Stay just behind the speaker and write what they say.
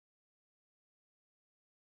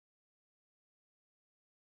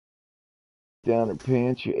Down her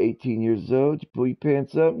pants, you're 18 years old, you pull your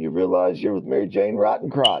pants up, and you realize you're with Mary Jane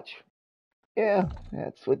Rottencrotch. Yeah,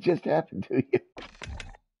 that's what just happened to you.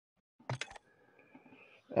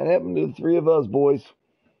 That happened to the three of us, boys.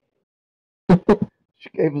 She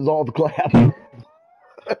gave us all the clap.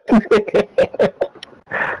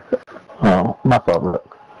 Oh, my fault,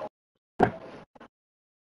 look.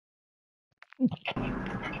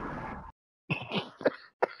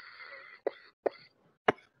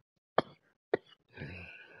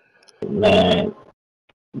 Man,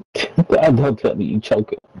 don't tell me you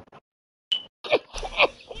choking.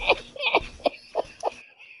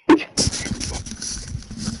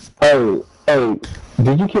 Hey, hey,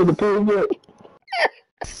 did you kill the pig yet?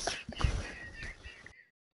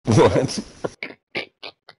 What?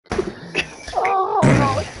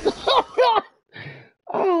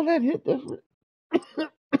 Oh, that hit different.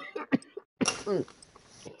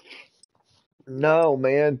 No,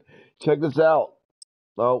 man. Check this out.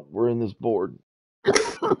 Oh, we're in this board.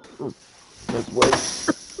 Let's wait.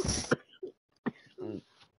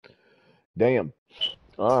 Damn.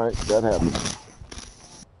 All right, that happened.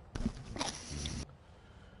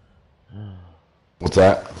 What's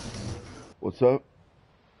that? What's up?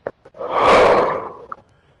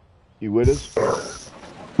 You with us?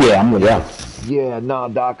 Yeah, I'm with you. Yeah, nah,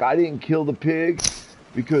 Doc. I didn't kill the pig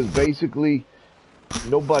because basically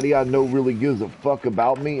nobody I know really gives a fuck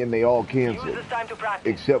about me, and they all canceled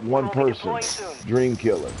except one person, Dream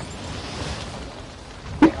Killer.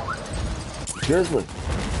 Seriously,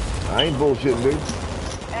 I ain't bullshitting, dude.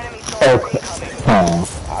 Okay. Oh.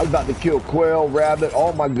 I was about to kill quail, rabbit,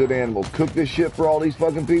 all my good animals. Cook this shit for all these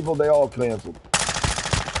fucking people. They all canceled.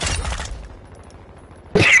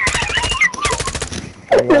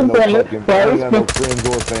 I ain't got no fucking, I ain't got no friends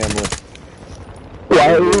or family.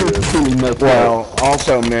 Well,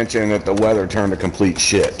 also mention that the weather turned to complete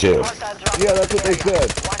shit too. Yeah, that's what they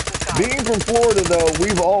said. Being from Florida, though,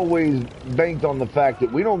 we've always banked on the fact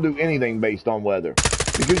that we don't do anything based on weather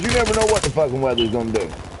because you never know what the fucking weather's gonna do.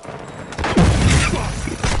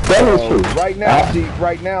 Right now, see,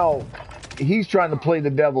 right now, he's trying to play the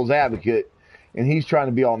devil's advocate, and he's trying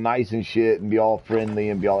to be all nice and shit and be all friendly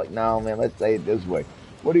and be all like, no, man, let's say it this way.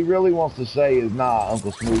 What he really wants to say is, nah,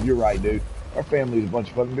 Uncle Smooth, you're right, dude. Our family's a bunch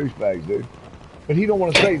of fucking douchebags, dude. But he don't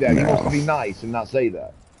want to say that. He wants to be nice and not say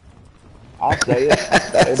that. I'll say it.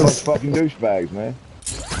 They're a bunch of fucking douchebags, man.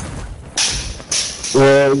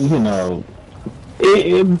 Well, you know,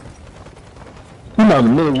 the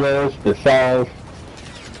Midwest, the South,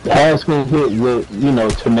 has been hit with,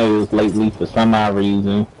 tornadoes lately for some odd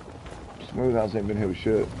reason. Smooth House ain't been hit with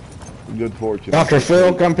shit. Good fortune. Dr.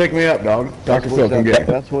 Phil, come pick me up, dog. Dr. Phil, come get me.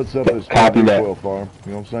 That's what's up at Strawberry Quail Farm.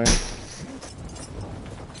 You know what I'm saying?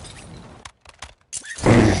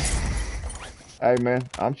 Hey, man,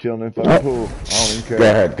 I'm chilling in the pool. I don't even care. Go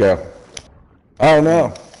ahead, go. Oh,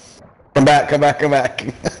 no. Come back, come back, come back.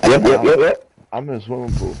 Yep. I'm in a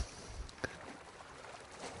swimming pool.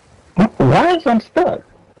 Why is I'm stuck?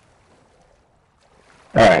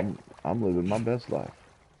 All right. I'm living my best life.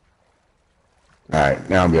 All right,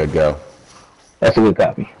 now I'm good. Go. That's a good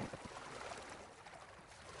copy.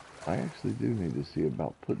 I actually do need to see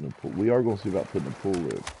about putting a pool. We are going to see about putting a pool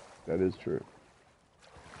in. That is true.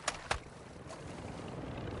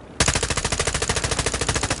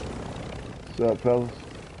 What's up, fellas?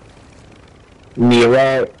 Me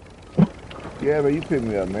right? Yeah, but you picked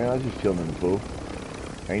me up, man. I was just chilling in the pool.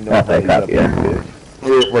 Ain't no place up in the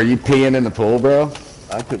bitch. Were you peeing in the pool, bro?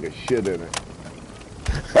 I took a shit in it.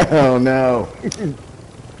 Oh, no.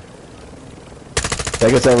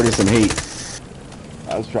 Take us over to some heat.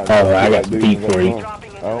 I was trying to... Oh, I got some heat for you.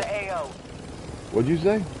 Oh. What'd you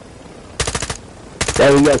say?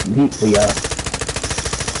 Yeah, we got some heat for y'all.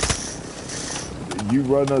 You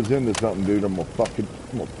run us into something, dude, I'm gonna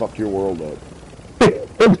fuck your world up.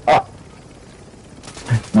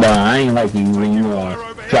 Nah, I ain't like you when you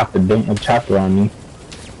drop the damn chopper on me.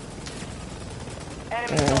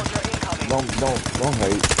 Don't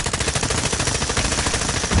hate.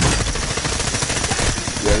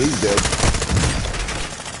 Yeah, he's dead.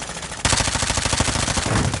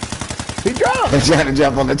 He dropped! He's trying to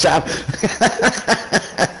jump on the chopper.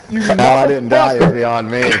 No, I didn't die. It'd be on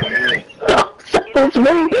me.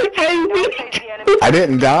 I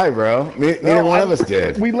didn't die, bro. Neither one of us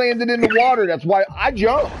did. We landed in the water. That's why I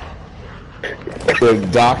jumped.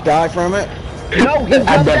 Did Doc die from it? No, he jumped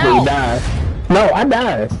I definitely out. died. No, I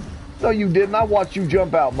died. No, you didn't. I watched you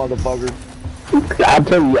jump out, motherfucker. I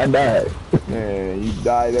tell you, I died. Yeah, you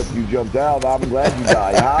died after you jumped out. I'm glad you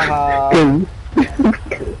died. Ha ha. Well,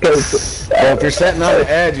 if you're sitting on the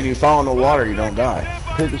edge and you fall in the water, you don't die.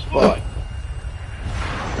 Pick a spot.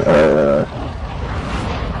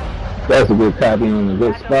 That's a good copy on a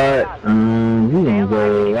good spot. You gonna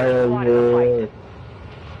go right over here.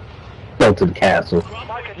 Go to the castle.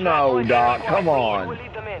 No, Doc, come on.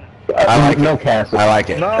 I like no it. castle. I like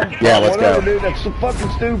it. No, Yeah, let's whatever, go. dude. That's so fucking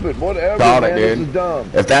stupid. Whatever, Called man. it, dude. This is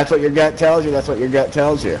dumb. If that's what your gut tells you, that's what your gut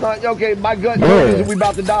tells you. Okay, my gut tells me that we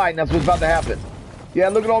about to die, and that's what's about to happen. Yeah,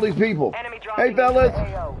 look at all these people. Hey, fellas.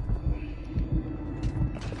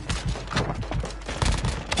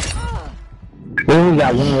 We only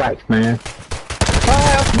got one life, man.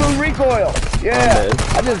 Hi, I'm Smooth Recoil. Yeah,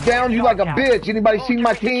 I just downed you like a bitch. Anybody seen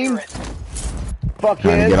my team? Trying to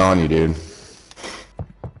Fuckhead. get on you, dude.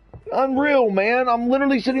 Unreal, man. I'm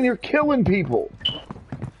literally sitting here killing people.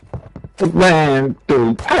 Man,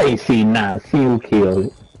 dude, I ain't seen not a single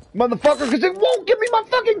kill. Motherfucker, because it won't give me my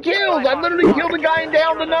fucking kills. I literally killed a guy and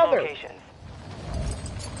downed another.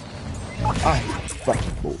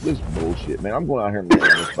 This is bullshit, man. I'm going out here and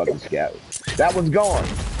laying on this fucking scav. That one's gone.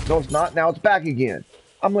 No, it's not. Now it's back again.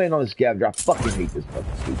 I'm laying on this scavenger. I fucking hate this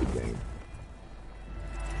fucking stupid game.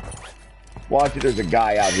 Watch it. There's a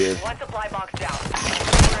guy out here. One supply box down.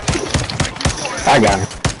 I got him.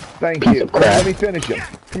 Thank Piece you. of crap. Let me finish him.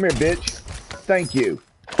 Come here, bitch. Thank you.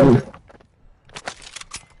 Enemy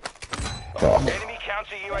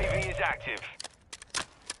counter UAV is active.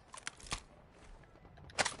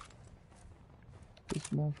 This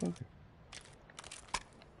motherfucker.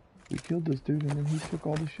 We killed this dude and then he took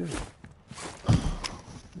all the shit.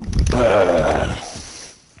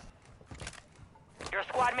 Your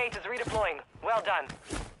squad mate is redeploying. Well done.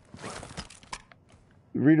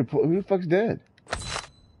 Redeploy. Who the fuck's dead?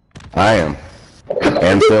 I am.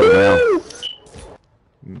 And still now.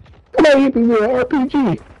 Come on, hit me with an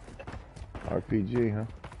RPG. RPG, huh?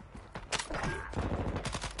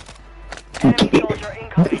 Enemy soldier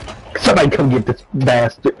incoming. Somebody come get this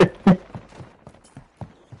bastard.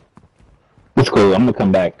 It's cool, I'm gonna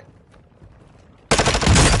come back.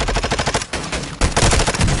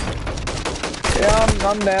 Yeah,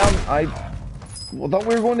 I'm down. I thought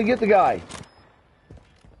we were going to get the guy.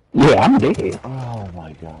 Yeah, I'm dead. Oh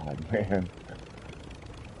my god, man.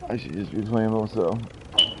 I should just be playing myself.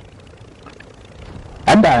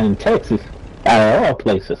 I died in Texas, out of all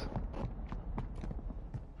places.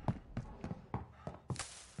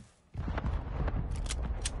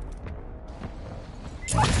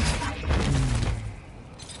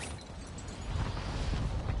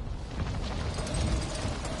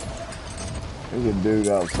 There's a dude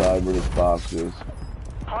outside where this box is.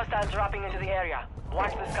 Hostiles dropping into the area.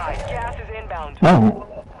 Watch the skies. Gas is inbound.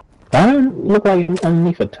 Oh, I look like he's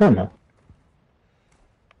underneath a tunnel.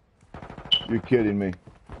 You're kidding me.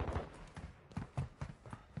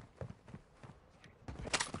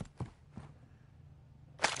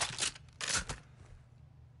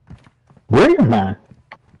 Where am I?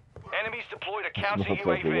 Enemies deployed a counter Motherfucker,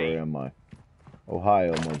 where UAV. am I?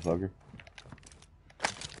 Ohio, motherfucker.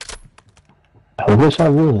 I wish I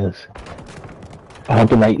was. I'd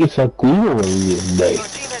be like, it's a glorious day. Your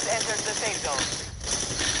team has entered the safe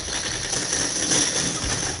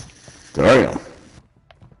zone. Damn.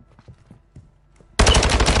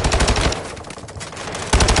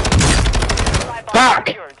 Supply box Fuck!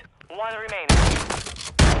 secured. One remaining.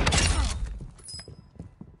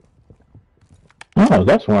 Oh,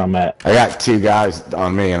 that's where I'm at. I got 2 guys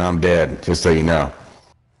on me and I'm dead, just so you know.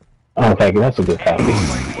 Okay, that's a good copy.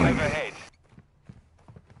 Wave ahead.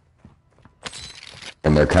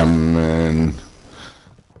 And they're coming.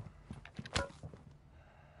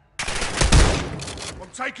 I'm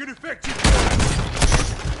taking effective.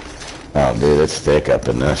 Oh, dude, it's thick up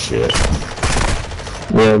in this shit.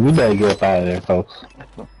 Yeah, we better get up out of there, folks.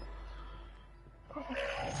 I'm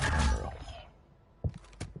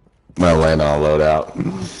gonna land on a loadout.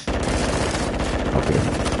 Okay.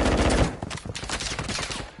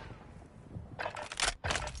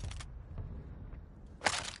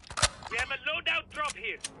 We have a loadout drop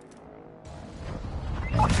here.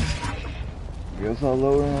 Guess I'll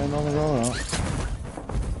load in on the road.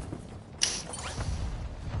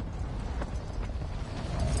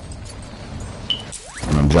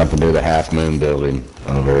 And I'm jumping to the Half Moon building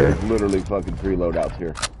over here. There's literally fucking 3 loadouts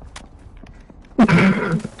here.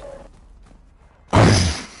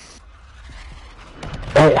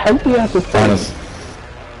 Hey, how do you get out this cave? Honest.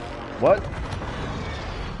 What?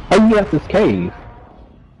 How do you get out this cave?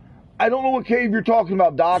 I don't know what cave you're talking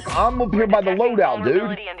about, Doc. I'm up here by the loadout, dude.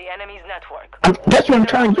 Vulnerability in the enemy's network. That's what I'm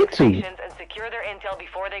trying to get to. And secure their intel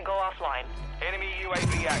before they go offline. Enemy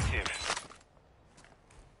UAV active.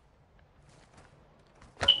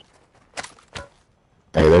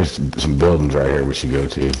 Hey, there's some buildings right here we should go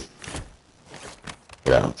to.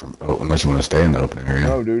 Yeah, unless you want to stay in the open area.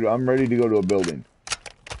 No, dude, I'm ready to go to a building.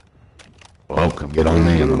 Well, come get on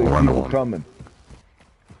me and Literally we'll run to people one. coming.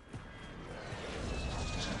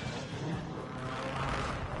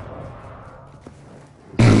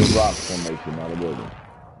 This is a rock formation, not a building.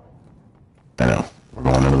 I know. We're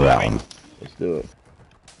going into that one. Let's do it.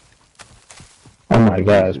 Oh my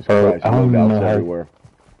gosh, Jesus bro. Christ, I don't loadouts know how. everywhere.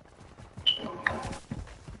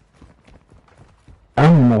 I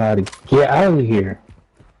don't know how to get out of here.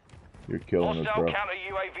 You're killing us, Hostile bro. counter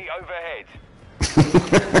UAV overhead.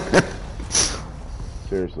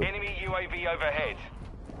 Seriously. Enemy UAV overhead.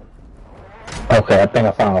 Okay, I think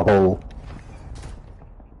I found a hole.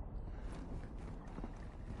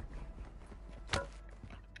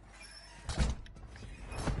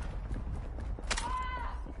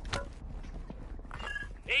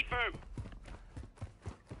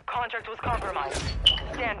 Contract was compromised.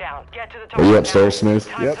 Stand down. Get to the top. Are you upstairs, Smooth?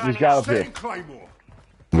 Yep, just got up here. Setting Claymore.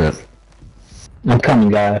 Good. I'm coming,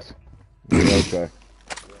 guys. Okay.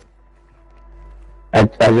 I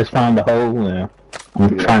just found a hole and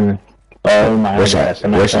I'm trying to. Oh my Wish I gosh,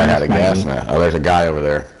 I'm not trying had to a gas snipe mask. Oh, there's a guy over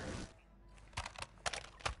there.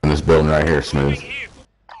 In this building right here, Smooth.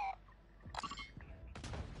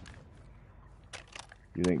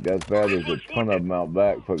 You think that's bad? There's a ton of them out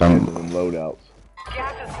back fucking hitting them loadouts.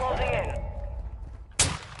 Gas is closing in.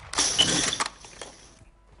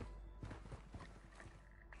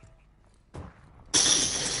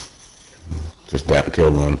 Just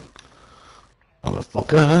killed one.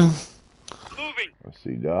 Motherfucker. Moving. I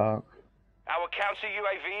see Doc. Our counter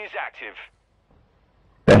UAV is active.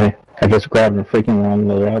 it. I just grabbed a freaking wrong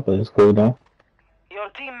loadout, but it's cool though. Your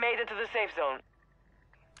team made it to the safe zone.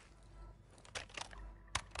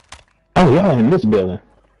 Oh, y'all in this building.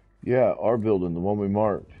 Yeah, our building, the one we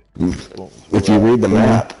marked. If you read the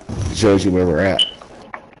map, it shows you where we're at.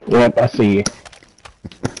 Yep, I see you.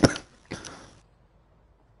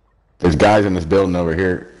 There's guys in this building over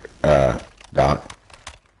here, Doc.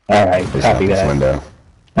 Alright, Just out copy this that. window.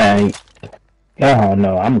 Alright. Oh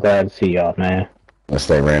no, I'm glad to see y'all, man. Unless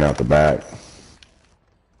they ran out the back.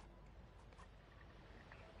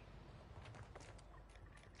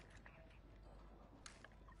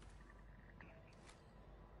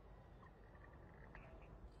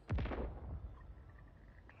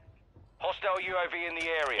 Hostile UAV in the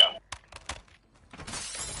area.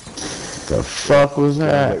 The fuck was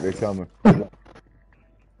Sounds that? like they're coming.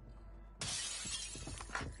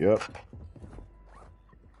 Yep.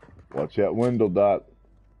 Watch that window, Doc.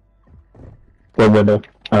 What window?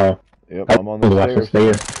 Oh. Yep, I'm on the Watch the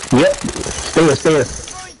stairs. stairs. Yep. Stairs.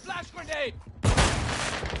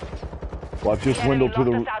 Watch this window to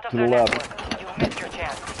the left. You missed your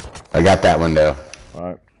chance. I got that window. All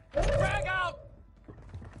right. Frag out.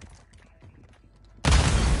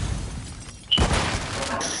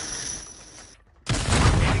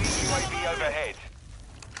 Enemy UAV overhead.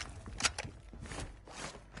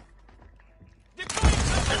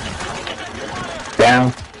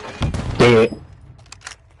 Down. Dead.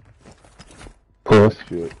 Push.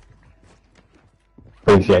 Shit.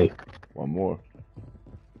 Appreciate. One more.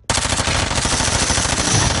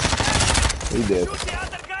 He did.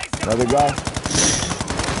 Another guy.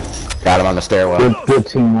 Got him on the stairwell. Good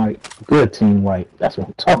team white. Good team white. That's what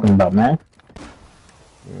I'm talking about, man.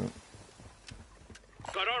 Yeah.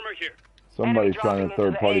 Got armor here. Somebody's trying to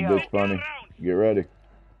third party bitch bunny. Get ready.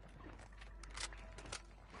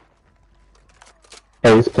 Hey,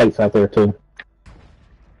 there's plates out there too.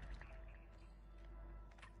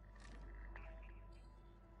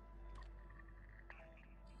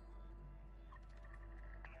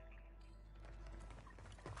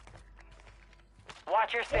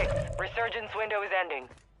 Watch your six. Resurgence window is ending.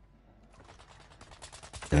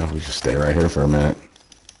 Yeah, we should stay right here for a minute.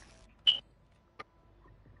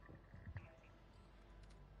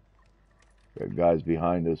 Got guys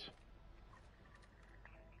behind us.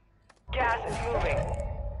 Gas is moving.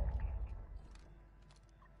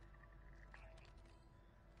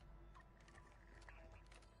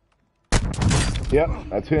 Yep,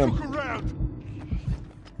 that's him.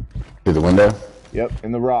 Through the window? Yep,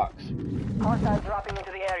 in the rocks. Hostiles dropping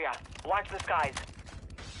into the area. Watch the skies.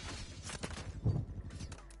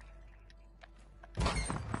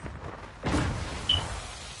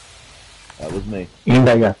 That was me.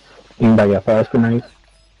 Anybody got flash grenades?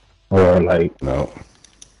 Or like, No.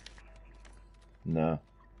 No.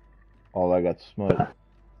 All I got smoke.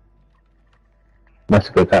 that's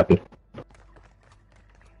a good copy.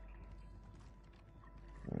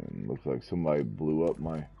 And looks like somebody blew up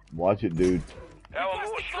my... Watch it, dude. Our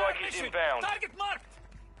mortar strike is inbound. Target marked.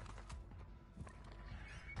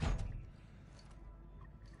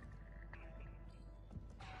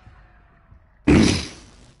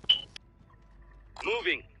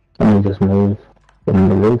 Moving. Let me just move from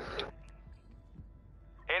the roof.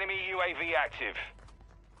 Enemy UAV active.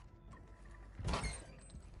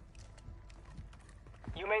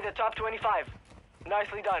 You made the top 25.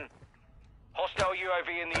 Nicely done. Hostile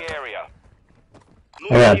UAV in the area.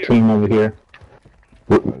 I got a team over here.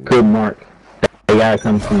 Good mark. They gotta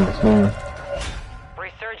come from this one.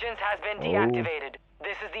 Resurgence has been deactivated.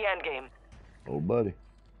 This is the end game. Oh, buddy.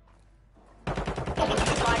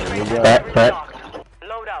 Supply crates go. have been Back. restocked.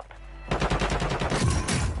 Load up.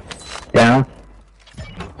 Down.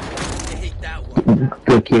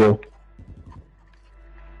 Good kill.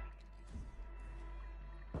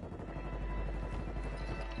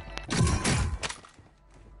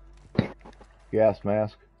 Gas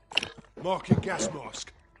mask. Marking gas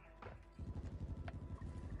mask.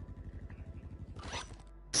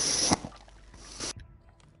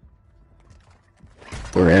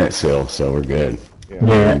 We're in it still, so we're good. Yeah.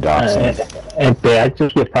 Yeah. Dobson. Did I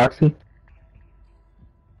just get proxy?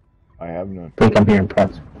 I have none. I think I'm hearing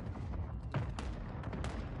proxy.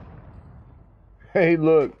 Hey,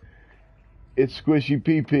 look. It's Squishy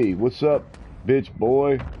PP. What's up, bitch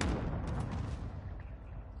boy?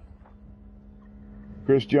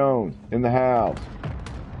 Chris Jones in the house.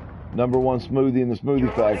 Number one smoothie in the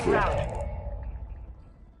smoothie factory.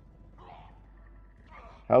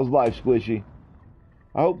 How's life, Squishy?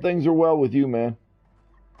 I hope things are well with you, man.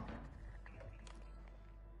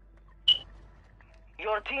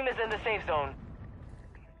 Your team is in the safe zone.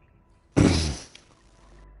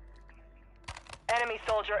 Enemy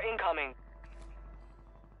soldier incoming.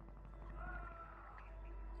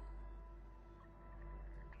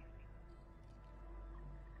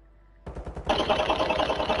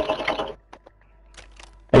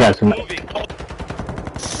 I got some.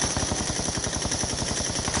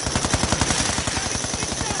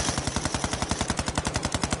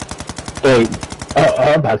 Wait.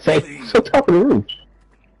 I'm about to say, so top of the roof.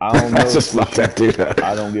 I don't know. That's just like that dude.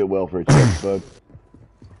 I don't get welfare checks, bud.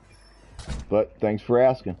 But thanks for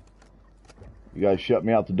asking. You guys shut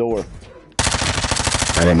me out the door.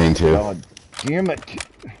 I didn't mean to. God damn it.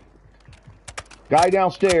 Guy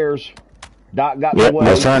downstairs. Doc got Yep, the way.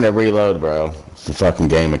 I was trying to reload, bro. It's the fucking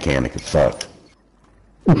game mechanic. It's fucked.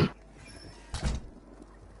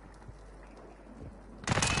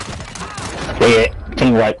 Yeah,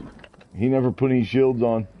 team white. He never put any shields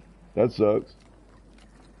on. That sucks.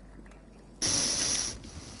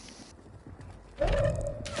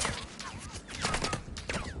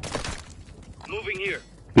 Moving here.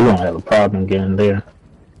 You don't have a problem getting there.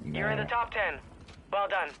 You're in the top 10. Well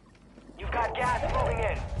done. You've got gas moving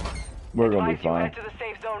in. We're gonna be Advise you fine. head to the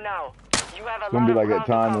safe zone now. You have a It's gonna be lot like of that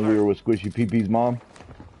ground time to when we cover. were with Squishy PP's mom.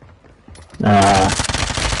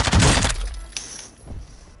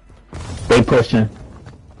 They pushing.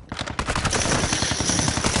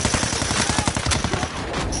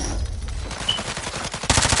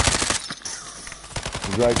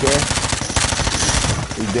 He's right there.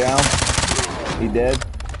 He's down. He dead.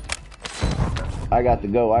 I got to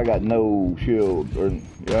go. I got no shield. Or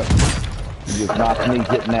yep. He just knocked me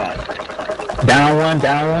hitting that. Down one,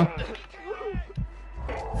 down one.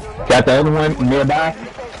 Got the other one nearby.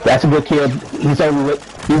 That's a good kill. He's over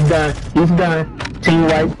with. He's done. He's done. Team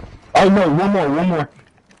white. Oh no, one more, one more.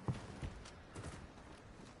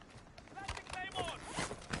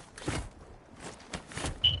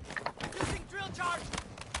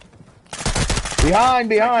 Behind,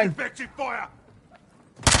 behind. Effective fire.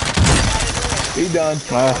 He done.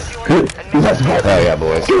 Good. Let's go. Oh yeah,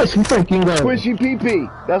 boys. Let's freaking go. Squishy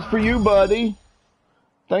PP. That's for you, buddy.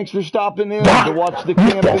 Thanks for stopping in to watch the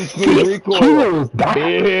camping smooth recoil. Kills,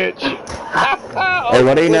 Bitch. Hey,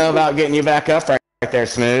 what do you know about getting you back up right there,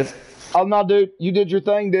 Smooth? Oh, no, dude. You did your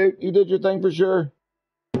thing, dude. You did your thing for sure.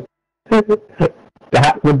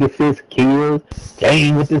 That with the 6 kills.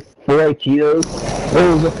 Dane with the 4 kills.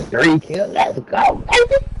 Rose with the 3 kills. Let's go,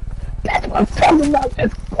 baby. That's what I'm talking about.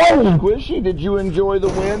 Let's go. Squishy, did you enjoy the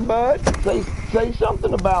win, bud? Say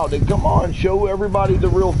something about it. Come on. Show everybody the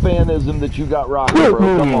real fanism that you got rocking,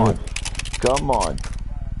 bro. Come on. Come on.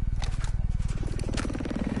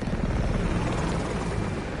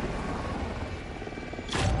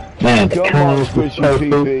 Man, Come on, Squishy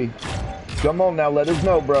PP. Come on now. Let us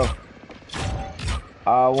know, bro.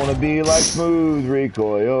 I want to be like Smooth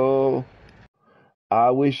Recoil.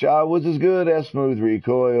 I wish I was as good as Smooth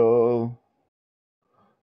Recoil.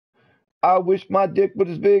 I wish my dick was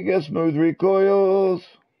as big as Smooth Recoil's.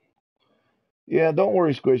 Yeah, don't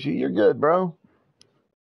worry, Squishy. You're good, bro.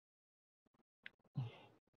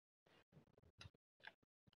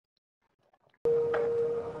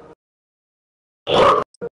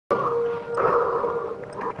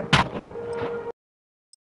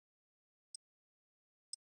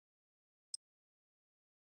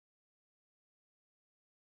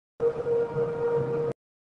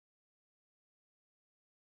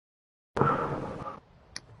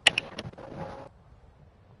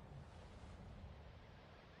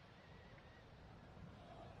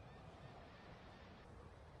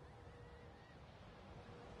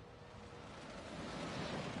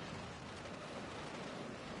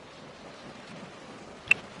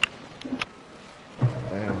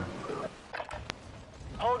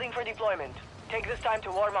 Prepping for deployment. Take this time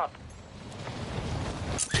to warm up.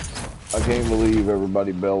 I can't believe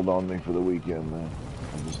everybody bailed on me for the weekend, man.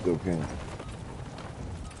 I just still can't.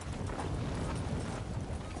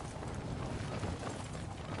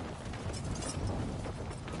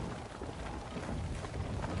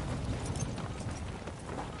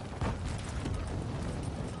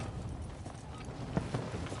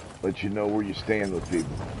 Let you know where you stand with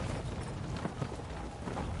people.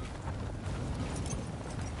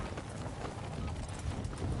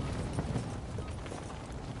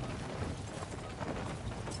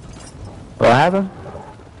 What happened?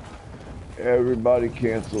 Everybody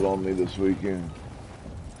canceled on me this weekend.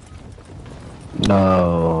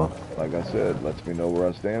 No. Like I said, lets me know where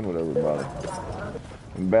I stand with everybody.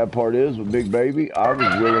 And the bad part is, with Big Baby, I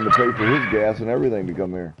was willing to pay for his gas and everything to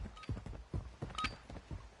come here.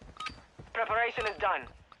 Preparation is done.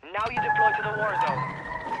 Now you deploy to the war zone.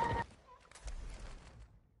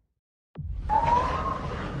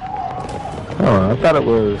 Oh, I thought it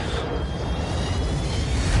was.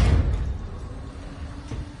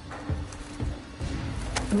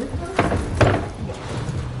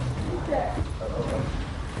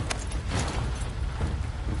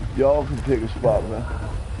 Y'all can pick a spot, man.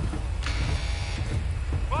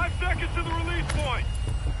 5 seconds to the release point.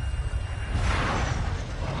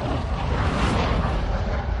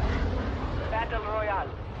 Battle Royale.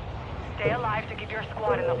 Stay alive to keep your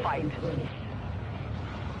squad in the fight.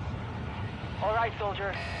 Alright,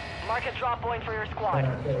 soldier. Mark a drop point for your squad.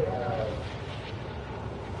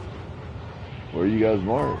 Where you guys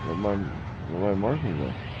mark? What am I marking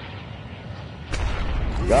there?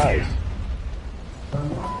 Guys.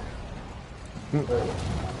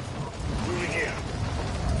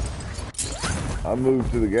 I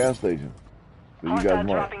moved to the gas station. So you guys Hostiles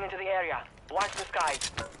mark. dropping into the area. Watch the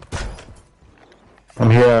skies. I'm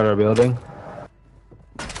here at our building.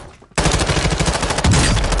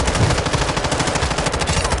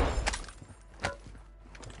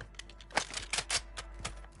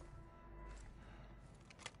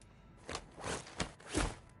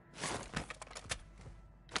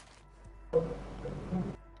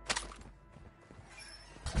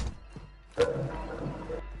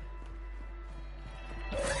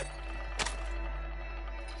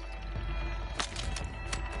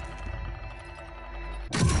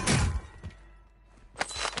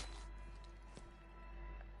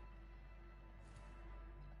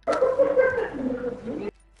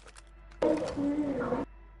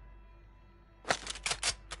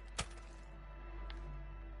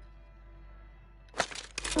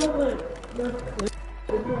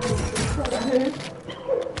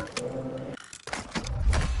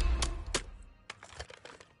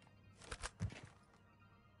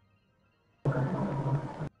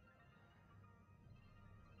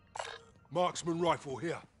 Marksman rifle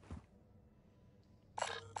here.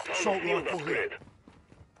 Assault rifle here.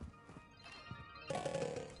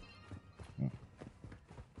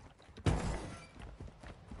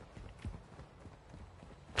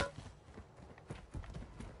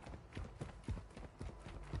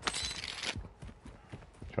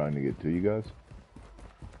 Trying to get to you guys.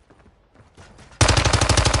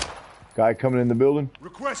 Guy coming in the building.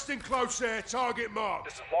 Requesting close air, target marked.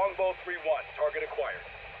 This is Longbow 3-1, target acquired.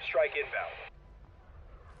 Strike inbound.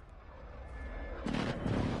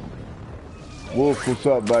 Wolf, what's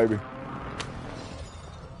up, baby?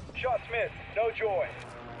 Shot Smith, no joy.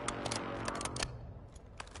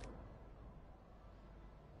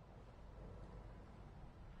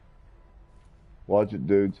 Watch it,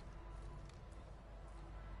 dudes.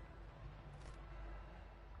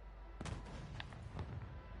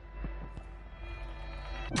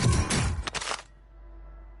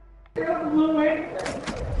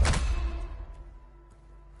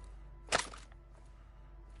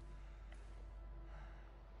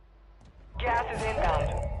 Gas is inbound.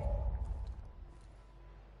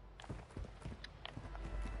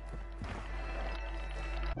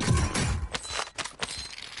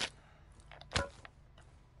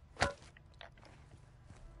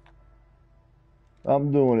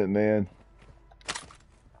 I'm doing it, man.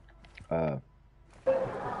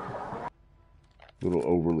 Little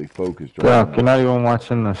overly focused right Yeah, now. you're not even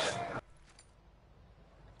watching this.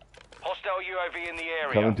 Hostile UAV in the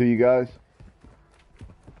area. Coming to you guys.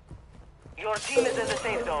 Your team is in the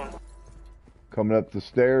safe zone. Coming up the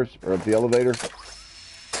stairs or up the elevator.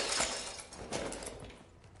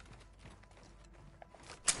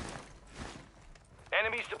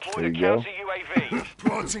 Enemies There deployed a you go. counter UAV.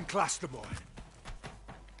 Planting cluster mine.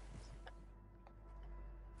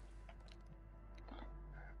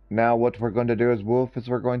 Now what we're going to do as Wolf is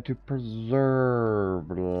we're going to preserve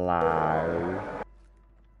life.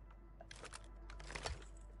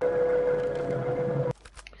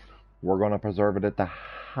 we're going to preserve it at the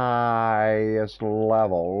highest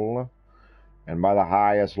level. And by the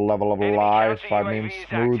highest level of Enemy life, counter I mean UAV is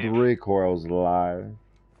smooth active. recoil's life.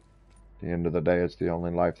 At the end of the day, it's the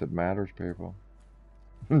only life that matters, people.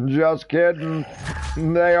 Just kidding.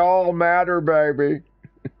 They all matter, baby.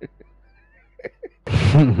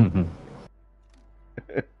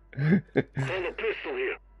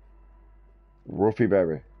 Roofie,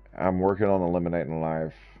 baby. I'm working on eliminating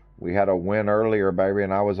life. We had a win earlier, baby,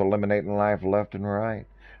 and I was eliminating life left and right.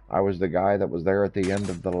 I was the guy that was there at the end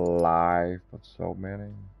of the life of so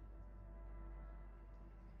many.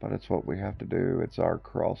 But it's what we have to do. It's our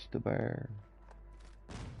cross to bear.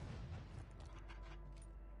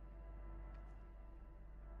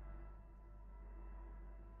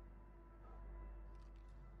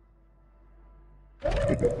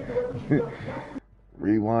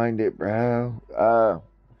 Rewind it, bro.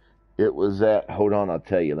 It was at, hold on, I'll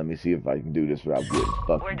tell you. Let me see if I can do this without getting We're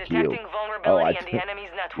fucking detecting killed. vulnerability in the enemy's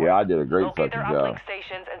network. Yeah, I did a great Locate fucking their job. uplink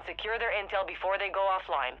stations and secure their intel before they go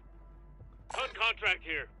offline. Hunt contract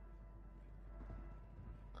here.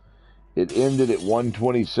 It ended at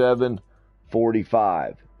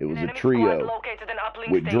 127:45. It was An a enemy squad trio located an uplink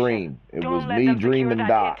with station. Dream. It Don't was let me, them Dream, secure and that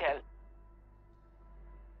Doc. intel.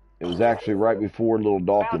 It was actually right before Little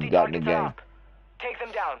Dawkins Bounty got in the targets are game. up. Take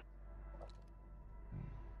them down.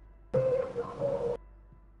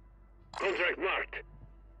 Contract marked.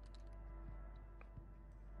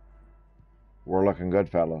 We're looking good,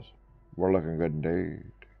 fellas. We're looking good indeed.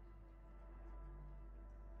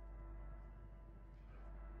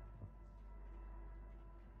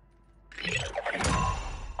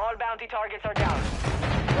 All bounty targets are down.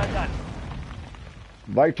 Well done.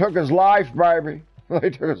 They took his life, baby. They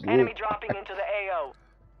took his Enemy life. dropping into the AO.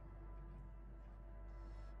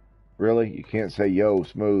 Really? You can't say, yo,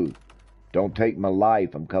 Smooth. Don't take my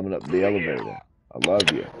life. I'm coming up the elevator. I love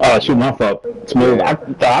you. Oh, shoot, my fault. Smooth. Yeah. I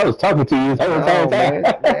thought I was talking to you the whole Oh, time. man.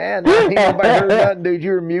 Ain't nobody heard nothing, dude.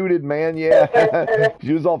 You were muted, man. Yeah.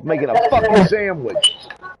 You was off making a fucking sandwich.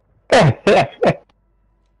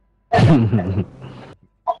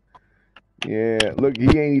 Yeah. Look, he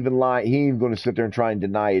ain't even lying. He ain't going to sit there and try and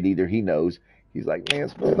deny it either. He knows. He's like, man,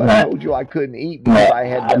 Smooth, I told you I couldn't eat because I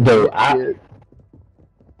had that shit.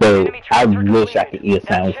 Dude, I wish I could eat a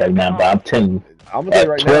sandwich right now, but I'm telling you. I'm going to tell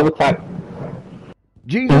you right 12 now. o'clock.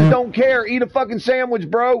 Jesus don't care. Eat a fucking sandwich,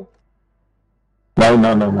 bro.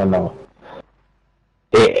 No.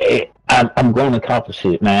 I'm going to accomplish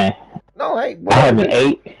it, man. No, hey. I haven't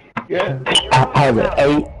ate. Yeah. I haven't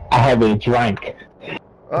ate. I haven't drank.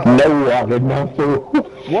 No water, no food.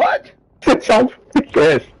 What? Since I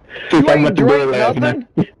yes. Since I went to bed last night.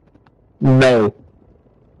 No.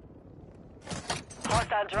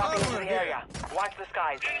 Hostile dropping into the area. Watch the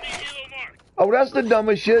skies. Oh, that's the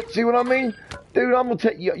dumbest shit. See what I mean? Dude, I'm gonna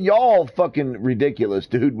tell you, y'all fucking ridiculous,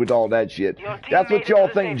 dude, with all that shit. That's what y'all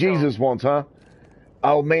think Jesus wants, huh?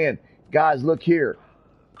 Oh, man. Guys, look here.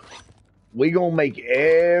 We gonna make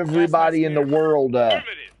everybody in the world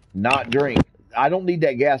not drink. I don't need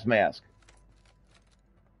that gas mask.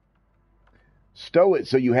 Stow it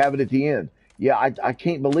so you have it at the end. Yeah, I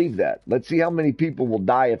can't believe that. Let's see how many people will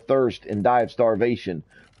die of thirst and die of starvation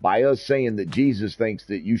by us saying that Jesus thinks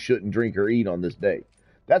that you shouldn't drink or eat on this day.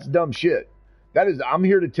 That's dumb shit. That is, I'm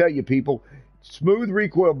here to tell you, people, Smooth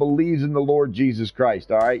Recoil believes in the Lord Jesus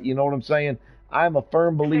Christ, all right? You know what I'm saying? I'm a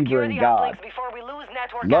firm believer in God.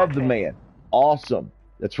 Love the man. Awesome.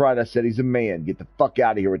 That's right, I said he's a man. Get the fuck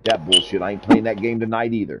out of here with that bullshit. I ain't playing that game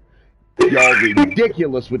tonight either. Y'all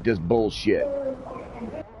ridiculous with this bullshit.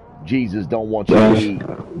 Jesus don't want you to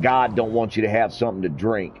eat. God don't want you to have something to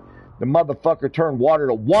drink. The motherfucker turned water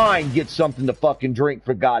to wine. Get something to fucking drink,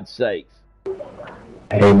 for God's sakes.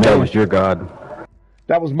 Hey, that was your God.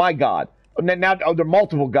 That was my God. Now there are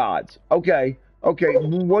multiple gods. Okay.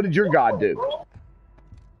 What did your God do?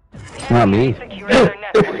 Not me.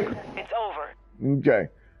 It's over. Okay.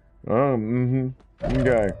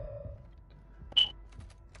 Okay.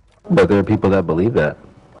 But there are people that believe that.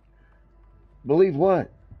 Believe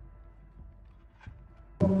what?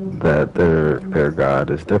 That their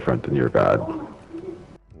God is different than your God.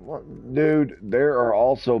 Well, dude, there are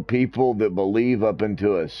also people that believe up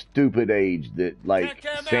into a stupid age that, like,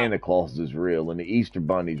 Santa Claus is real and the Easter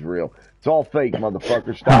Bunny's real. It's all fake,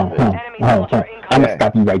 motherfucker. Stop it. I'm gonna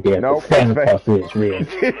stop you right there. Nope, Santa it's Claus is real.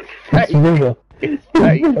 It's real. It's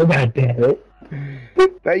fake. God damn it.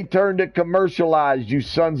 They turned it commercialized, you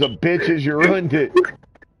sons of bitches. You ruined it.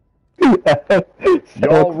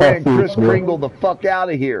 Y'all ran Chris Kringle the fuck out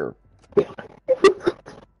of here. 25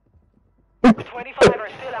 are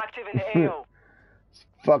still active in the AO. It's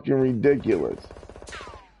fucking ridiculous.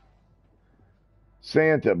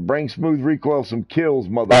 Santa, bring Smooth Recoil some kills,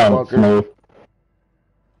 Oh, motherfucker. smooth.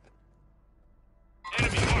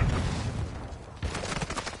 Enemy marked.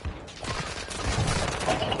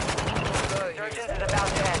 Surgeons is about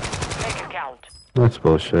to end. Make it count. That's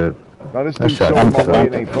bullshit. Now this That dude shot showing my himself. way,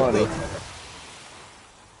 it ain't funny.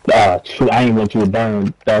 Shoot, I ain't want you to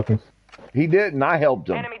burn, Dawkins. He didn't, I helped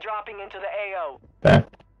him. Enemy dropping into the AO. Okay.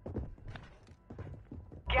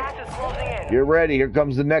 Gas is closing in. Get ready, here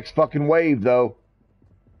comes the next fucking wave, though.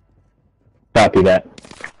 Copy that.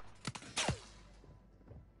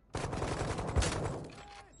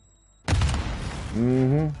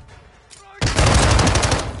 Mm-hmm.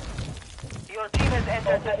 Your team has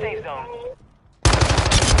entered the safe zone.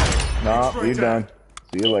 Nah, you're done.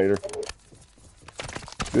 See you later.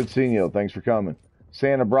 Good seeing you. Thanks for coming.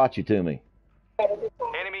 Santa brought you to me.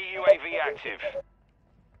 Enemy UAV active.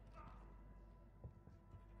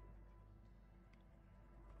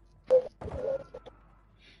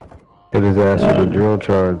 Hit his ass with a drill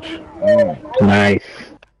charge. Nice.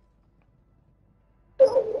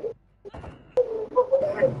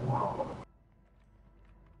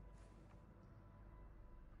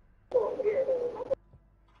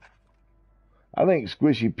 I think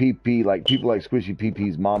Squishy PP, like people like Squishy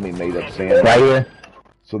PP's mommy made up Santa Right here.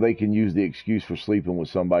 so they can use the excuse for sleeping with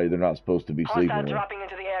somebody they're not supposed to be sleeping Hostile with. dropping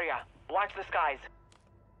into the area. Watch the skies.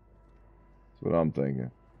 That's what I'm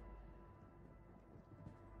thinking.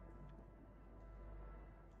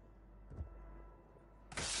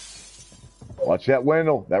 Watch that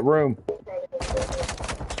window, that room.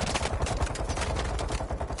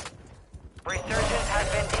 Resurgence has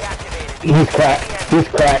been deactivated. He's cracked. He's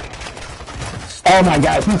cracked. Oh my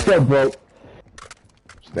god, he's so broke.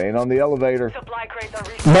 Staying on the elevator. Supply crates are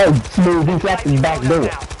No, Smooth, he's at the back door.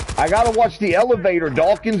 I gotta watch the elevator.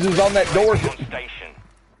 Dawkins is on that door. Station.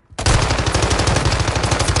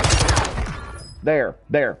 There.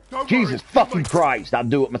 Jesus fucking Christ, I'll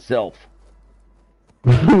do it myself.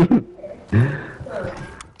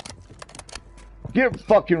 Get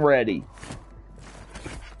fucking ready.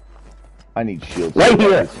 I need shields. Right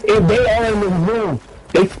here. If they are in this room.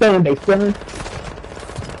 They spin.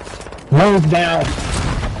 One's down.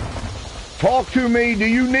 Talk to me. Do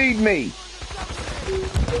you need me?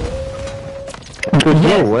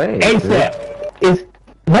 No way. ASAP.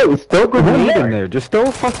 It's still good. Grenade in there. Just throw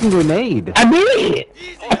a fucking grenade. I did.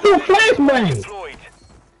 I threw a flashbang. Deployed.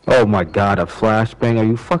 Oh my god, a flashbang? Are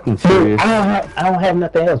you fucking Dude, serious? I don't have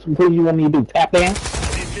nothing else. What do you want me to do? Tap dance?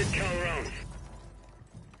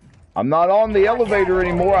 I'm not on the elevator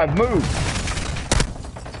anymore. I've moved.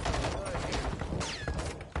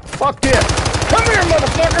 Fuck this. Come here,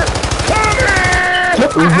 motherfucker. Come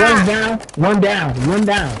here. One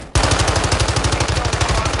down.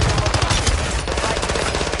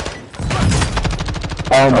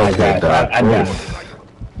 Oh my god, I got it.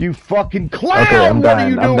 You fucking clown. Okay, I'm what are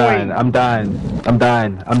you dying. doing? I'm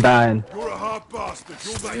dying. You're a hot bastard.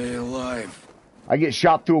 You'll stay alive. I get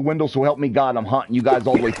shot through a window, so help me God. I'm hunting you guys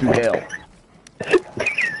all the way through hell.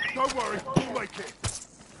 Don't worry, you'll make it.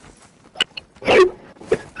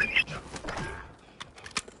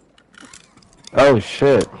 Oh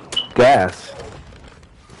shit. Gas.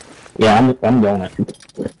 Yeah, I'm going it.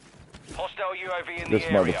 Hostile UAV in This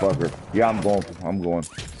the area. motherfucker. Yeah, I'm going.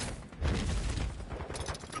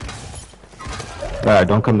 Alright,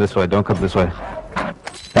 don't come this way.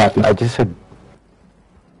 I just said...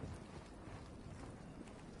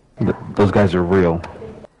 Those guys are real.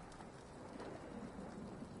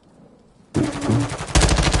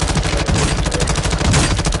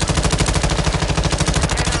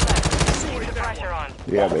 Keep the pressure on.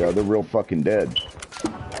 Yeah, they are. They're real fucking dead.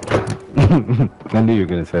 I knew you were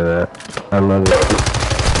gonna say that. I love it.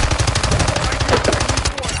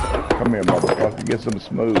 Come here, motherfucker. Get some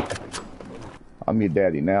smooth. I'm your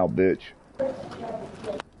daddy now, bitch.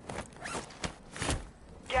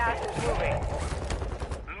 Gas is moving.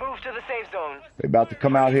 Move to the safe zone. They about to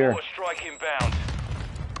come out here. More strike inbound.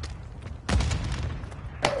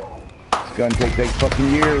 It's gonna take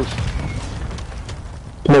fucking years.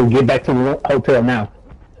 No, get back to the hotel now.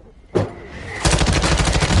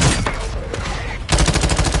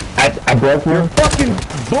 I broke one. Fucking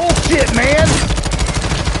bullshit, man.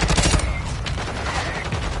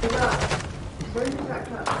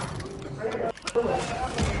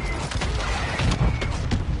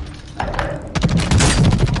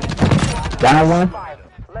 Down one.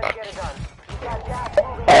 Let's get it done. You got gas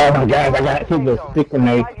moving. Oh my god, I got hit with a stick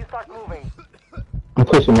grenade. Why you start moving? I'm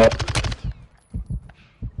pushing up.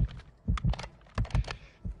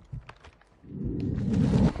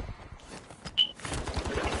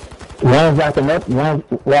 One's wrapping up, one's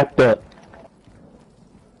wrapped up.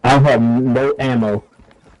 I don't have no ammo.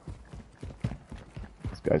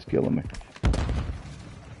 This guy's killing me.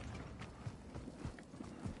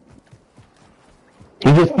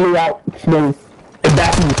 He just flew out smooth and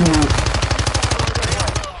back in smooth.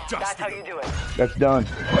 That's how you do it. That's done.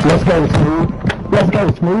 Let's go smooth. Let's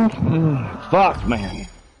go smooth. Fuck, man.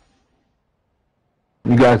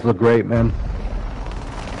 You guys look great, man.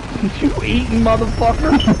 You eating,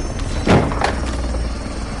 motherfucker?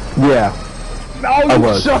 Yeah. Oh, I you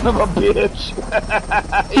was. son of a bitch.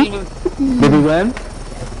 Did we win?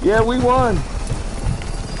 Yeah, we won.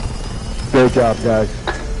 Great job, guys.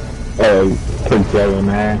 Hey, appreciate it,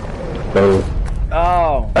 man. So,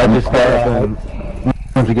 Oh. I just started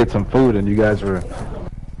to get some food, and you guys were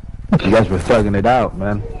thugging it out,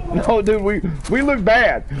 man. No, dude, we look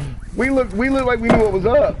bad. We look like we knew what was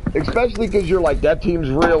up. Especially because you're like, that team's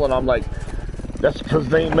real, and I'm like, that's because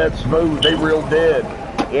they ain't met smooth. They real dead.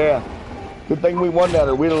 Yeah. Good thing we won that,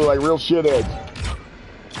 or we look like real shitheads.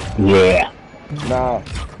 yeah. Nah,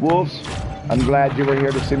 Wolves, I'm glad you were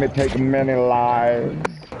here to see me take many lives.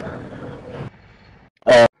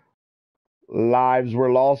 Lives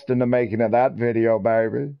were lost in the making of that video,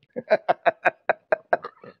 baby.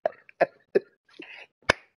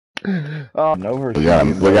 Oh, no, her. We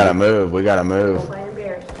gotta move. We gotta move.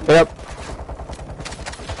 Yep.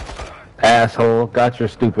 Asshole, got your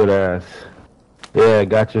stupid ass. Yeah,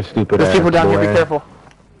 got your stupid ass. There's people down here, be boy. careful.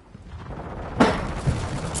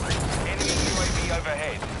 Enemy UAV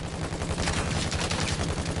overhead.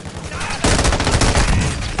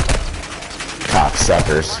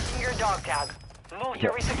 Cocksuckers. Marking your dog tag. Move to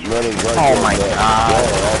resecure. Let us right Oh there, my bro. God.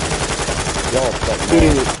 Y'all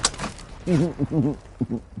fucking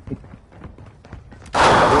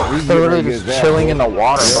They're literally just chilling in the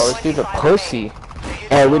water, bro. This dude's a pussy.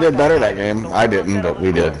 Oh, we did better that game. I didn't, but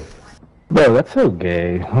we did. Bro, that's so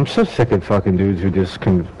gay. I'm so sick of fucking dudes who just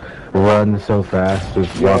can run so fast,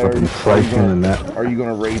 just walk up and slice you in the net. Are you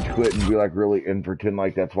gonna rage quit and be like really and pretend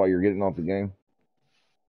like that's why you're getting off the game?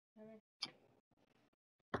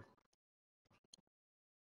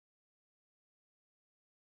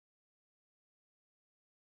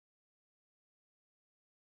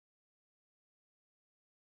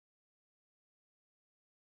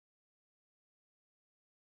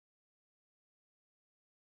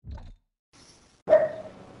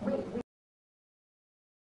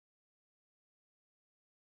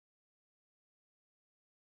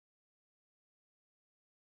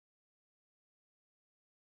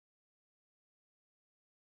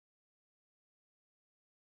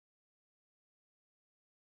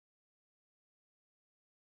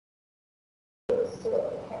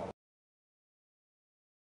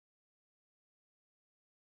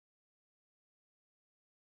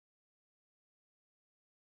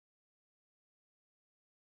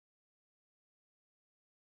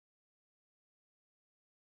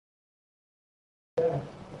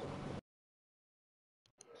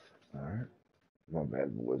 Alright. My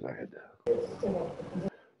bad, boys. I had to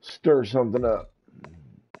stir something up.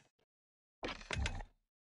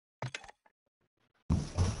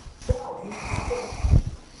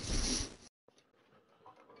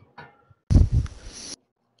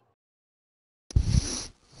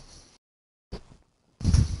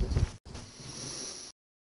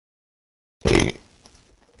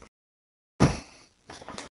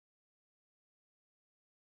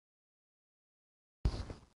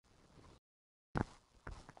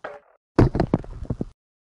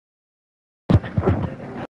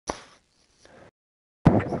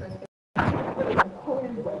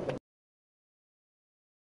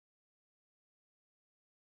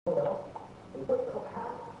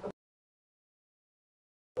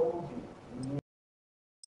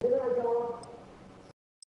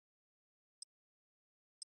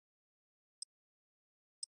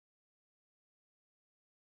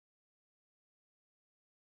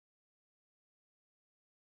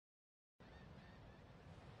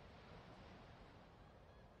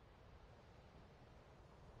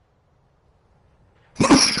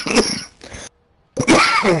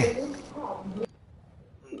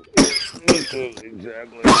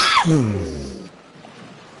 Exactly.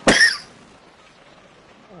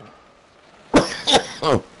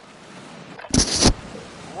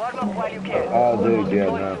 Warm up while you can. Oh, dude, yeah,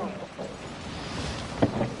 no.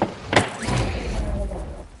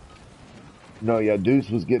 No, yeah, Deuce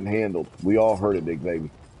was getting handled. We all heard it, big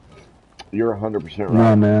baby. You're 100% right.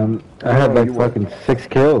 No, man. I had like you weren't. fucking 6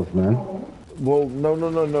 kills, man. Well,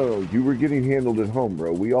 no. You were getting handled at home,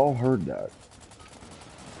 bro. We all heard that.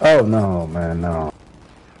 Oh, no, man, no.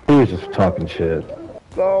 He was just talking shit.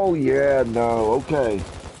 Oh, yeah, no, okay.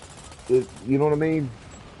 You know what I mean?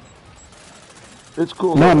 It's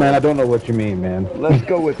cool. No, man, I don't know what you mean, man. Let's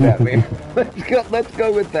go with that, man. Let's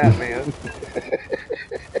go with that, man.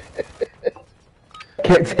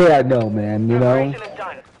 Can't say I know, man, you know? Preparation is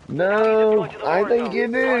done. No, I think you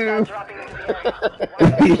do. Dropping into the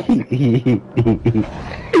area.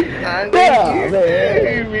 I think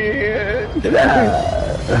you do,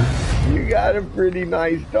 man. You got a pretty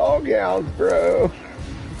nice doghouse, bro.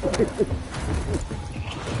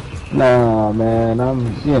 Nah, man,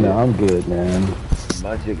 I'm good, man.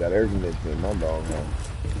 My shit got air conditioning in my doghouse.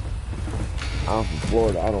 I'm from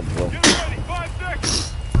Florida. I don't play.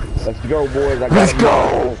 Let's go, boys. Let's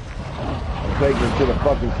go. I'm taking it to the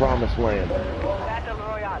fucking promised land. Battle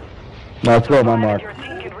Royale. No, let's go at my mark. Your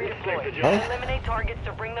team can redeploy. Huh? Eliminate targets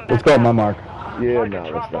to bring them back. Let's go at my mark. Yeah, Target no,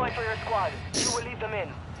 drop that's point for your squad. You will leave them in.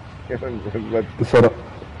 Let's So,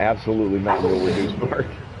 absolutely not go with this mark.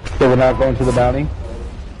 so we're not going to the bounty?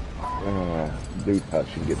 Dude,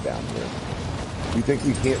 hush and get down there. You think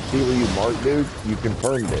we can't see where you marked, dude? You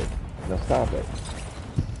confirmed it. Now stop it.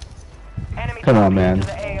 Enemy Come on, dropping man. into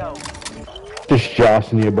the AO. Just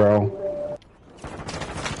joshing you, bro.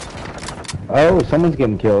 Oh, someone's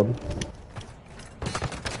getting killed.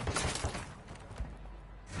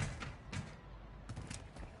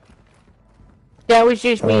 That was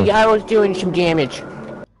just me. I was doing some damage.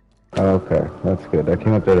 Okay, that's good. I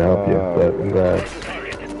came up there to help you, but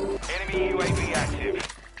Enemy UAV active.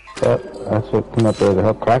 that's what came up there to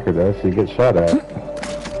help Cracker does, so you get shot at.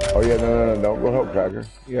 Oh yeah, no, don't go help Cracker.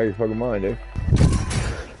 You got your fucking mind, dude.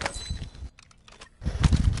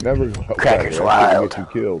 Never go help Cracker's Cracker. wild. Get you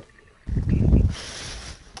killed.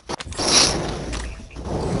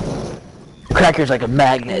 Cracker's like a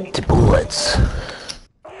magnet to bullets.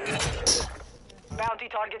 Bounty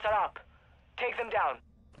targets are up. Take them down.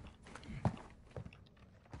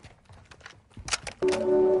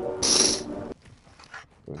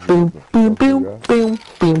 Boom, boom, boom, boom,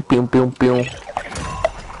 boom, boom, boom, boom.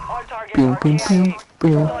 All targets Boom, are boom, boom,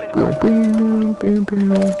 boom, KIA. boom, boom, boom, boom,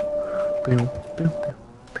 boom, boom.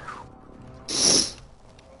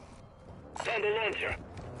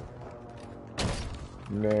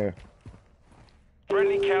 Nah.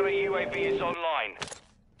 Friendly counter UAV is online.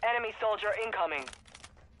 Enemy soldier incoming.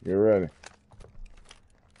 You're ready.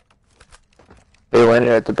 They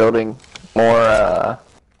landed at the building more,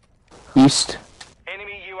 east.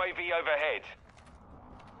 Enemy UAV overhead.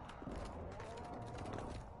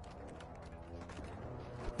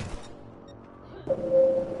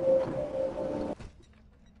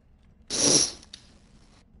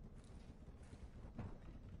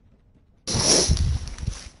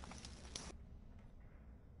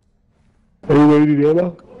 Are you ready to do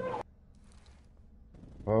that?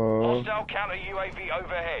 Hostile counter UAV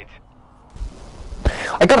overhead.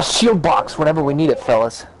 I got a shield box whenever we need it,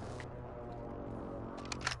 fellas.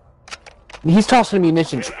 He's tossing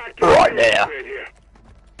munitions right there.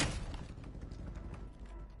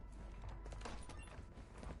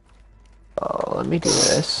 Oh, let me do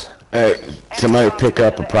this. Hey, somebody pick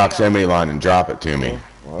up a proximity line and drop it to me.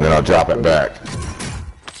 Then I'll drop it back.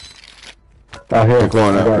 Oh, here. Pick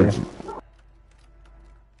one I got up. you.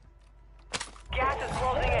 Gas is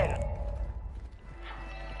closing in.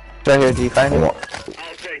 Right here, do you find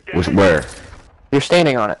it? Where? You're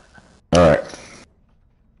standing on it. Alright.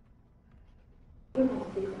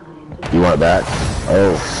 You want it back?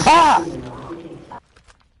 Oh. Ah!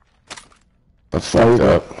 That's fucked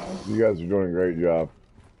up. You guys are doing a great job.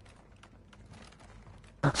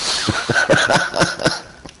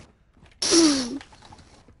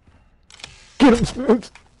 Get him, Smooth.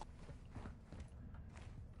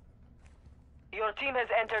 Your team has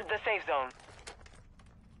entered the safe zone.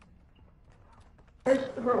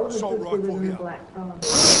 Assault rifle here.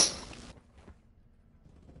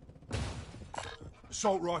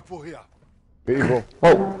 Assault rifle here. People.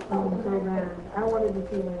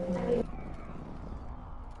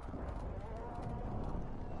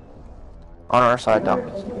 On our side, Doc.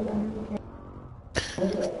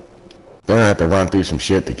 They're gonna have to run through some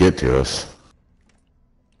shit to get to us.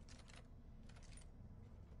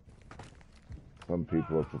 Some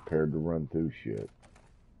people are prepared to run through shit.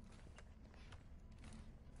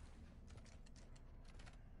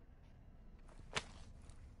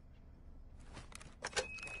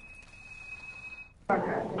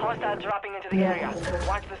 Hostiles dropping into the area.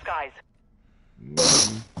 Watch the skies.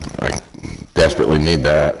 I desperately need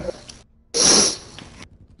that.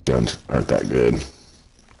 Guns aren't that good.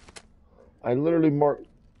 I literally marked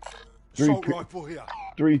Assault rifle here.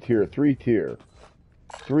 three tier.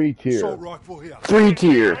 Assault rifle here. 3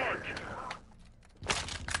 tier.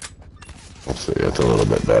 Let's see, that's a little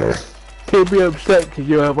bit better. Can't be upset because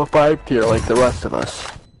you have a 5 tier like the rest of us.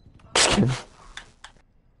 Just kidding.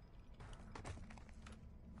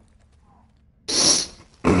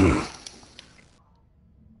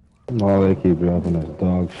 All they keep dropping is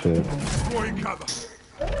dog shit. Destroying cover.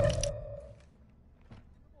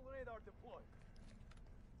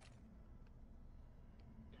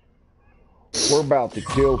 We're about to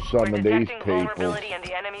kill some We're of these detecting people. vulnerability in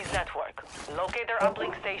the enemy's network. Locate their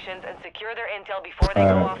uplink stations and secure their intel before they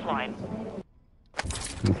go offline.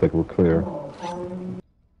 Looks like we're clear.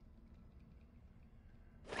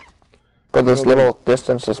 For this little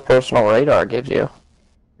distance this personal radar gives you.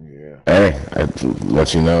 Yeah. Hey, I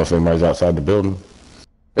let you know if anybody's outside the building.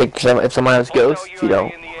 Like, if someone has ghosts, you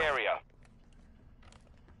don't. in the area.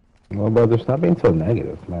 Well, brother, stop being so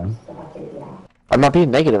negative, man. I'm not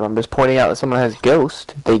being negative, I'm just pointing out that someone has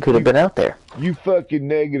ghosts. They could have been out there. You fucking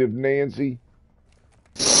negative, Nancy.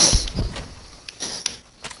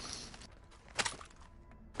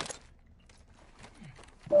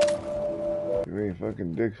 You ain't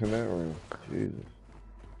fucking dicks in that room. Jesus.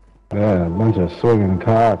 Yeah, a bunch of swinging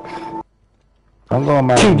cocks. I'm going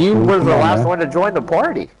my Dude, you was Come the on, last man. one to join the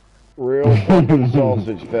party. Real fucking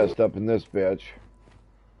sausage fest up in this bitch.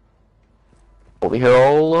 Over here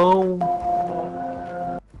all alone.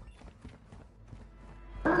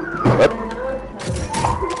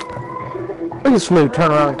 Look at Smooth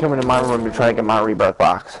turn around and come into my room to try to get my Reebok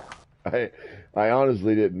box. I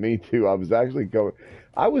honestly didn't mean to. I was actually going.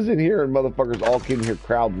 I was in here and motherfuckers all came here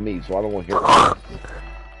crowding me, so I don't want to hear it.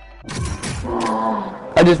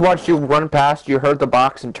 I just watched you run past, you heard the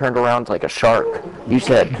box and turned around like a shark. You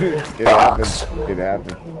said, It box. happened. It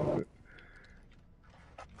happened.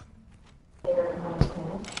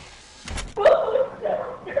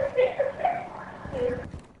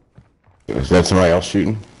 Is that somebody else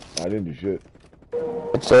shooting? I didn't do shit.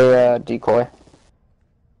 It's a decoy.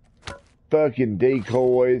 Fucking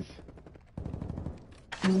decoys.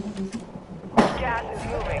 Gas is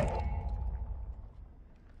moving.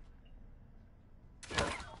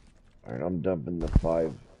 Alright, I'm dumping the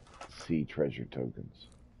 5C treasure tokens.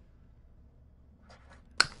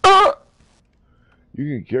 You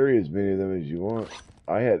can carry as many of them as you want.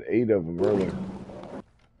 I had 8 of them earlier.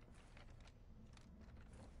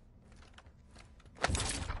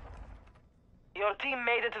 Your team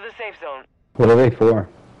made it to the safe zone. What are they for?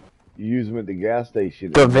 You use them at the gas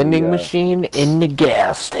station. The vending machine in the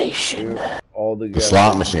gas station. All the The gas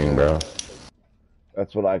slot stations. machine, bro.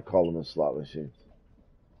 That's what I call them, a slot machine.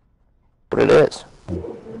 What it is.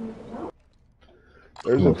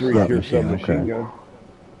 There's a Oh, 3-tier slot machine, submachine okay. gun.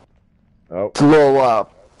 Oh, It's a little,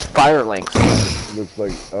 fire links. looks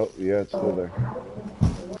like, oh, yeah, it's still there.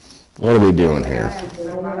 What are we doing here?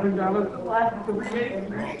 Marked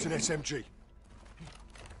an SMG.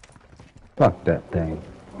 Fuck that thing.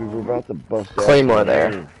 Dude, we're about to bust out. Claymore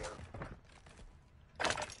there. You're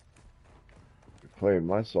playing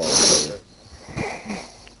my song.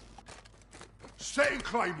 Setting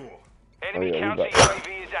Claymore. Enemy Oh, yeah, we counter got-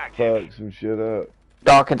 UAV is active. Fuck some shit up.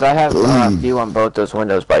 Dawkins, I have view on both those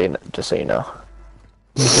windows, but just so you know.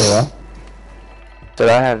 You say what? So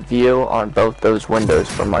I have view on both those windows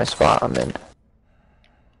from my spot I'm in.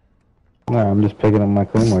 No, I'm just picking up my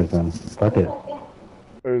claymores then. Fuck it.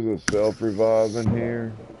 There's a self-revive in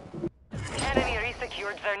here. Enemy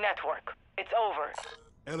resecured their network. It's over.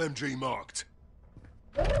 LMG marked.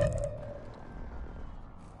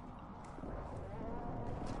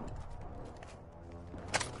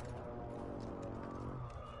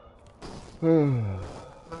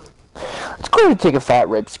 Let's go ahead and take a fat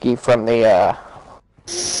red ski from the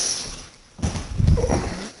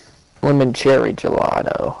lemon cherry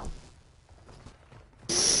gelato.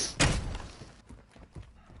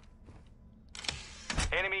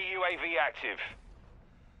 Enemy UAV active.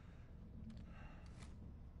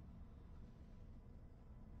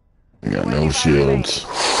 We got no shields.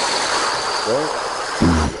 What?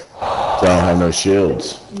 I don't have no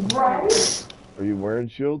shields. Are you wearing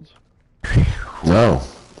shields? No.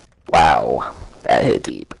 Wow, that hit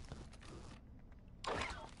deep.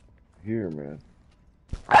 Here, man.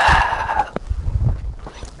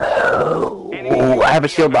 Oh, I have a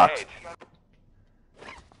shield box.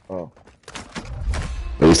 Oh.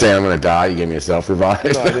 Are you saying I'm gonna die? You gave me a self-revive? No,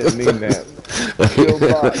 I didn't mean that. Shield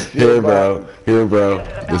box, Here, shield bro. box. Here, bro.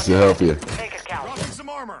 This will help you. Take it count. Dropping some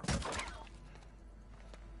armor.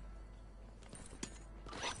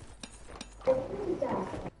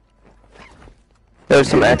 There's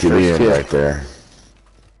some To the extras end too. right there.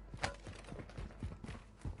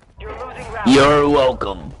 You're losing round. You're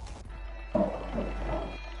welcome.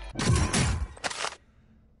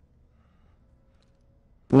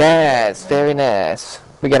 Nice, very nice.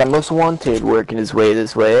 We got a most wanted working his way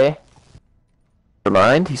this way. Never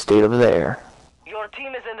mind, he stayed over there. Your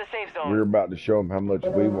team is in the safe zone. We're about to show them how much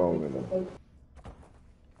we want in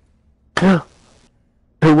them.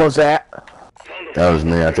 Who was that? That was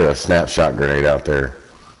me. I threw a snapshot grenade out there.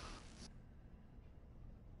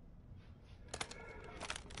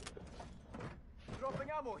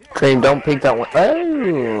 Cream, don't pick that one.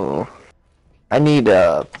 Oh, I need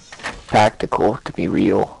a tactical to be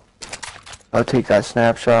real. I'll take that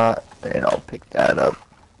snapshot and I'll pick that up.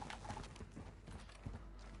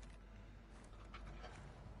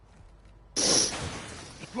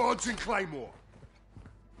 Launching Claymore.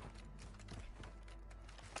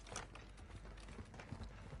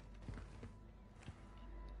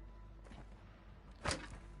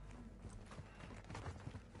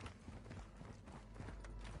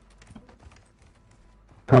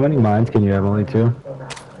 How many mines can you have? Only 2?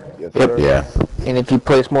 Yes, Yep. sir. Yeah. And if you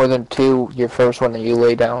place more than 2, your first one that you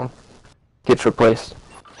lay down gets replaced.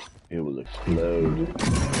 It will explode.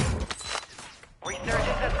 Resurgence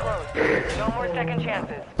has closed. No more second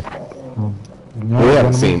chances. We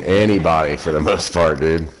haven't seen anybody for the most part,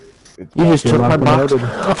 dude. You just took my box.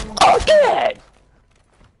 Okay!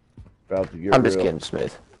 About to get I'm just real. kidding,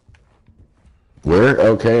 Smith. We're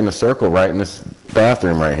okay in the circle right in this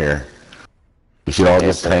bathroom right here. We should all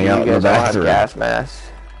just hang out in the You guys all have bathroom. gas masks.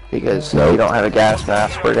 Because if Nope. you don't have a gas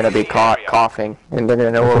mask, we're gonna be caught coughing, and they're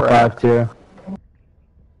gonna know where we're at. 5-2.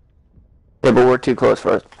 Yeah, but we're too close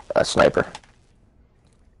for a sniper.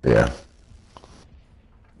 Yeah.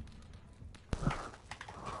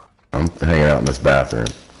 I'm hanging out in this bathroom.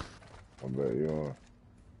 I bet you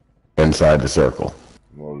Inside the circle. are.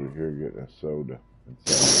 I'm over here getting a soda inside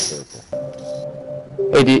the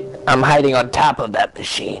circle. Hey, dude, I'm hiding on top of that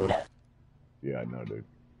machine. Yeah, I know, dude.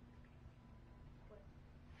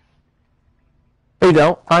 You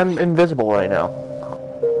don't. I'm invisible right now.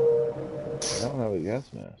 I don't have a gas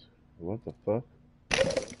mask. What the fuck?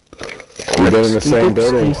 We've been in the same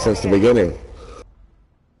building since the beginning.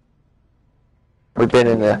 We've been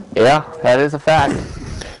in the... Yeah, that is a fact.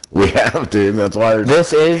 We have, dude. That's why there's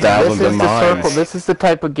This is thousands of the mines. circle. This is the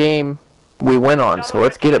type of game we win on, so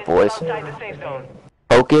let's get it, boys. Outside the safe zone.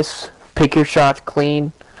 Focus. Pick your shots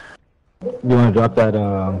clean. You want to drop that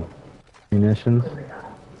munitions?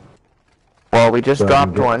 Well, we just So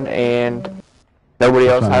dropped good. one, and nobody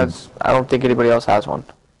else has... I don't think anybody else has one.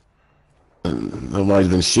 Nobody's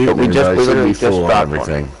been shooting. But we Everybody should literally be just full on dropped one.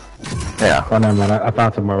 everything. Yeah. Oh no, man! I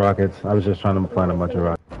found some more rockets. I was just trying to find a bunch of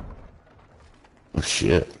rockets. Oh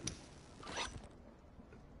shit.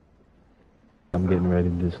 I'm getting ready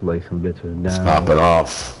to just lay some bitches down. Pop it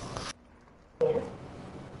off. You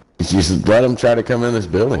just let them try to come in this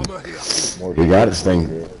building. Armor here. We got this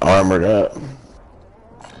thing armored up.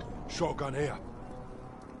 Shotgun here.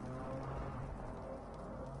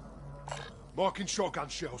 Marking shotgun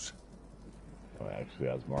shells. Oh, actually,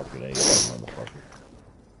 I was marking 8, motherfucker.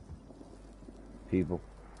 People.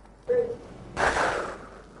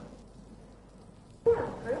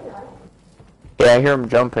 Yeah, I hear him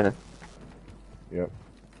jumping. Yep.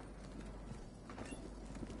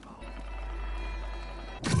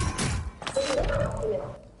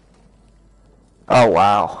 Oh,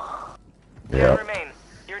 wow. 10 Yep. remain.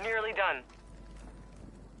 You're nearly done.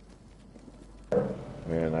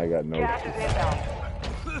 Man, I got no. Gas is inbound.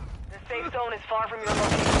 The safe zone is far from your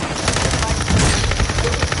location.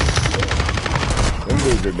 Them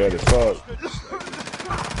dudes are dead as fuck.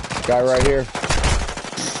 Guy right here.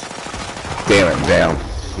 Damn it, down.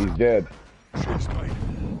 He's dead. Shit's made.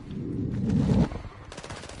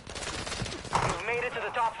 You've made it to the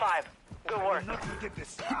top 5. Good work. Get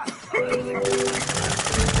this.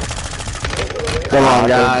 Come on,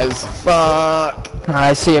 guys. Fuck.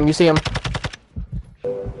 I see him. You see him? Is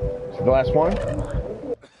the last one?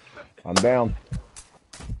 I'm down.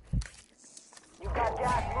 You've got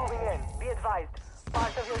gas moving in. Be advised.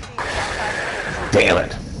 Parts of your team is outside the safe zone. Damn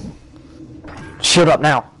it. Shield up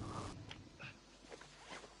now.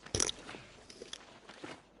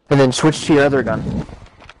 And then switch to your other gun.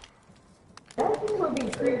 That would be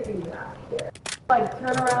creepy. Like,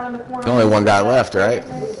 turn around in the corner. There's only one guy left, right?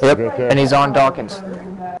 Yep. Okay. And he's on Dawkins. No,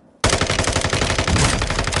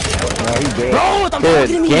 he's dead. Good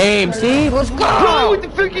game, Steve. Let's Bro, go. what the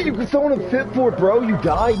fuck are you throwing him fit for, bro? You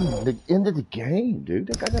died in the end of the game, dude.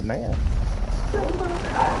 That guy got mad.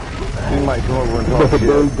 He might come over and talk shit.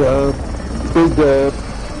 Big dub. Big dub.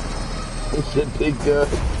 He said big dub.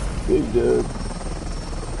 Big dub.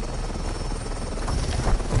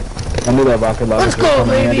 I knew that rocket launcher Let's was go,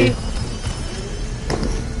 coming baby. handy.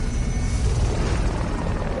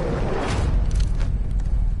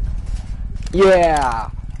 Yeah.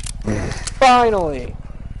 Finally.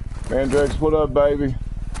 Mandrex, what up, baby?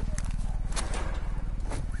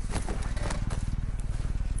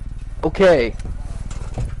 Okay.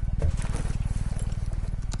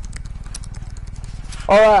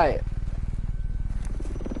 Alright.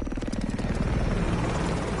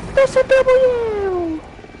 That's a W!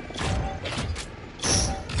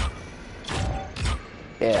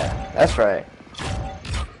 Yeah, that's right.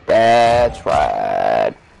 That's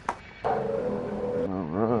right.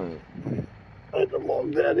 Alright. I had to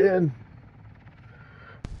log that in.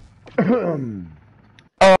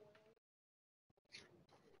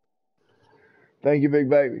 Thank you, big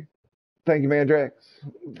baby. Thank you, Mandrax.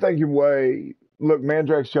 Thank you, Way. Look,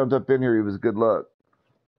 Mandrax jumped up in here. He was good luck.